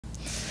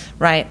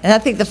Right. And I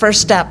think the first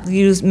step,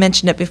 you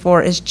mentioned it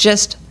before, is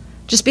just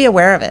be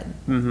aware of it.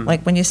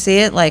 Like when you see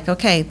it, like,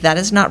 okay, that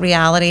is not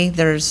reality.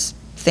 There's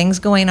things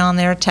going on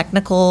there,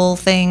 technical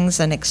things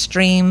and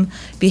extreme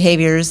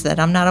behaviors that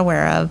I'm not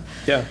aware of.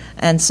 Yeah.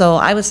 And so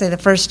I would say the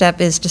first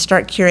step is to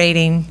start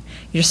curating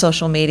your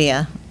social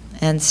media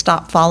and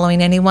stop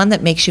following anyone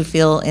that makes you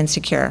feel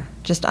insecure.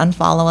 Just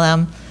unfollow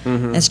them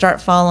and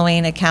start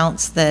following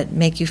accounts that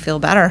make you feel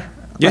better.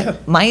 Yeah.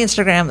 Like my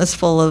Instagram is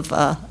full of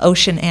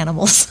ocean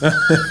animals.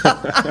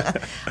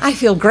 I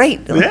feel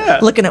great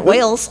looking at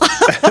whales.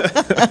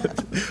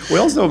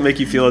 Whales don't make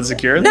you feel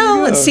insecure.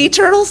 No, and sea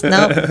turtles?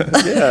 No.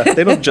 Yeah,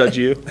 they don't judge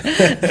you.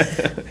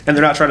 And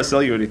they're not trying to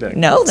sell you anything.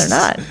 No, they're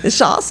not. It's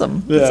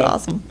awesome. Yeah. It's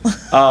awesome.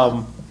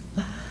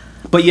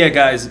 But yeah,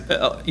 guys,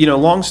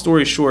 long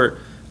story short,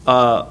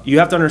 you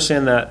have to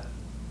understand that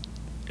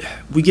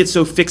we get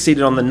so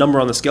fixated on the number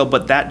on the scale,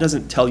 but that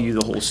doesn't tell you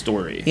the whole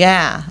story.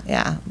 Yeah.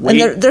 And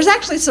there's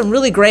actually some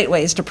really great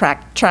ways to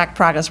track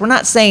progress. We're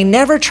not saying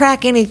never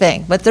track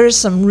anything, but there's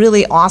some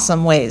really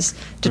awesome ways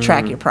to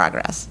track your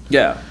progress.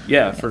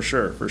 Yeah, for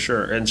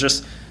sure. And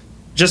just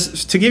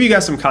to give you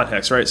guys some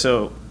context, right?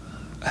 So,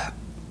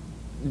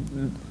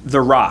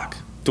 The Rock,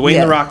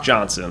 Dwayne The Rock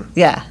Johnson.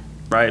 Yeah.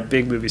 Right,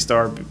 big movie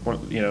star,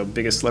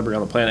 biggest celebrity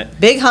on the planet.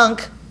 Big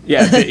hunk.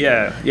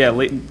 Yeah.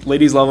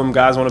 Ladies love him.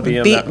 Guys want to be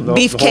him.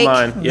 The whole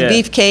nine. Yeah.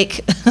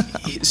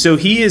 Beefcake. So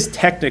he is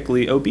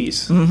technically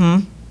obese.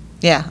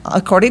 Yeah,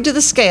 according to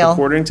the scale.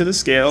 According to the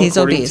scale. He's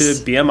according obese.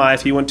 to BMI,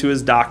 if he went to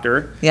his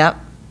doctor. Yep.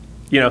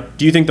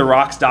 Do you think The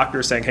Rock's doctor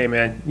is saying, "Hey,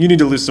 man, you need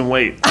to lose some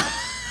weight"?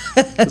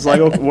 It's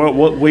like, okay,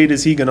 what weight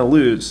is he going to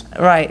lose?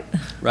 Right.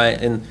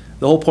 Right. And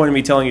the whole point of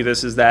me telling you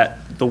this is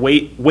that the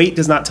weight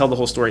does not tell the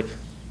whole story.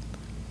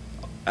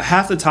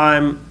 Half the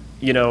time,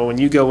 when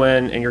you go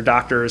in and your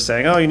doctor is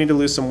saying, "Oh, you need to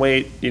lose some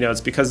weight,"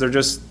 it's because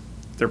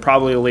they're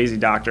probably a lazy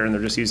doctor and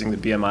they're just using the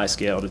BMI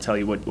scale to tell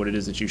you what it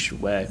is that you should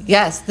weigh.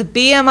 Yes, the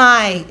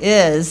BMI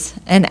is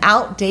an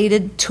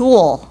outdated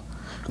tool.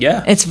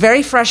 Yeah. It's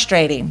very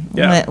frustrating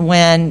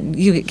when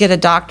you get a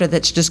doctor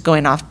that's just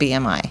going off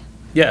BMI.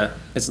 Yeah,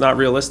 it's not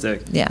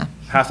realistic. Yeah.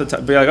 Half the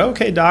time, be like,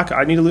 "Okay, doc,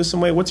 I need to lose some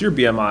weight. What's your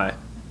BMI?"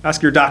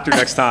 Ask your doctor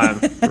next time,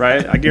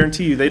 right? I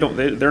guarantee you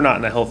they're not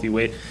in a healthy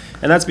weight.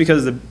 And that's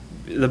because the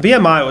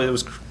BMI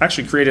was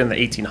actually created in the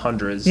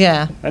 1800s.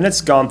 Yeah. And it's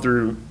gone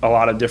through a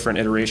lot of different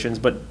iterations,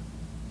 but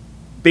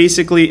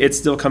basically it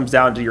still comes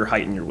down to your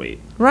height and your weight.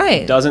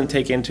 Right. It doesn't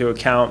take into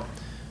account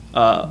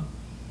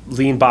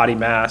lean body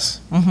mass.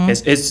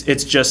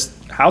 It's just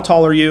how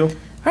tall are you,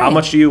 how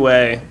much do you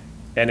weigh,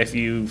 and if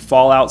you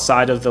fall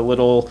outside of the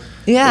little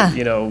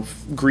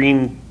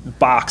green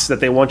box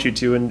that they want you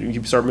to and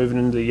you start moving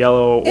into the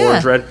yellow,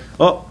 orange, red,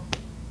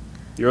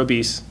 you're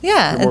obese.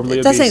 Yeah, you're morbidly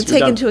it doesn't obese.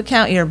 take into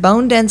account your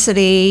bone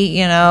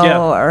density,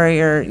 or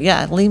your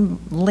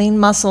lean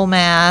muscle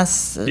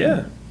mass.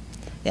 Yeah.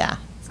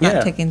 It's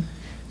not taking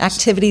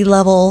activity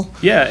level.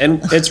 Yeah,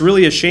 and it's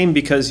really a shame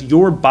because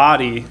your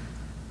body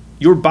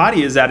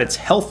is at its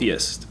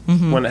healthiest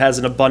when it has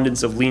an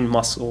abundance of lean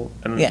muscle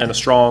and a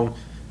strong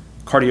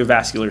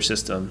cardiovascular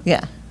system.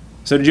 Yeah.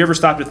 So did you ever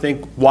stop to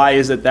think, why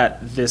is it that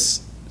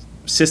this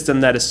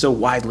system that is so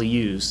widely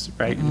used,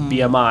 right,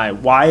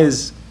 BMI, why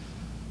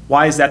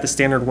is that the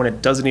standard when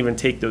it doesn't even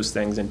take those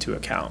things into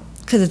account?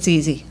 Because it's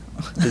easy.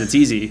 Because it's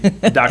easy.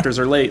 Doctors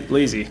are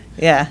lazy.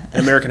 Yeah.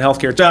 And American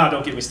healthcare,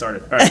 don't get me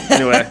started. All right,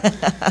 anyway.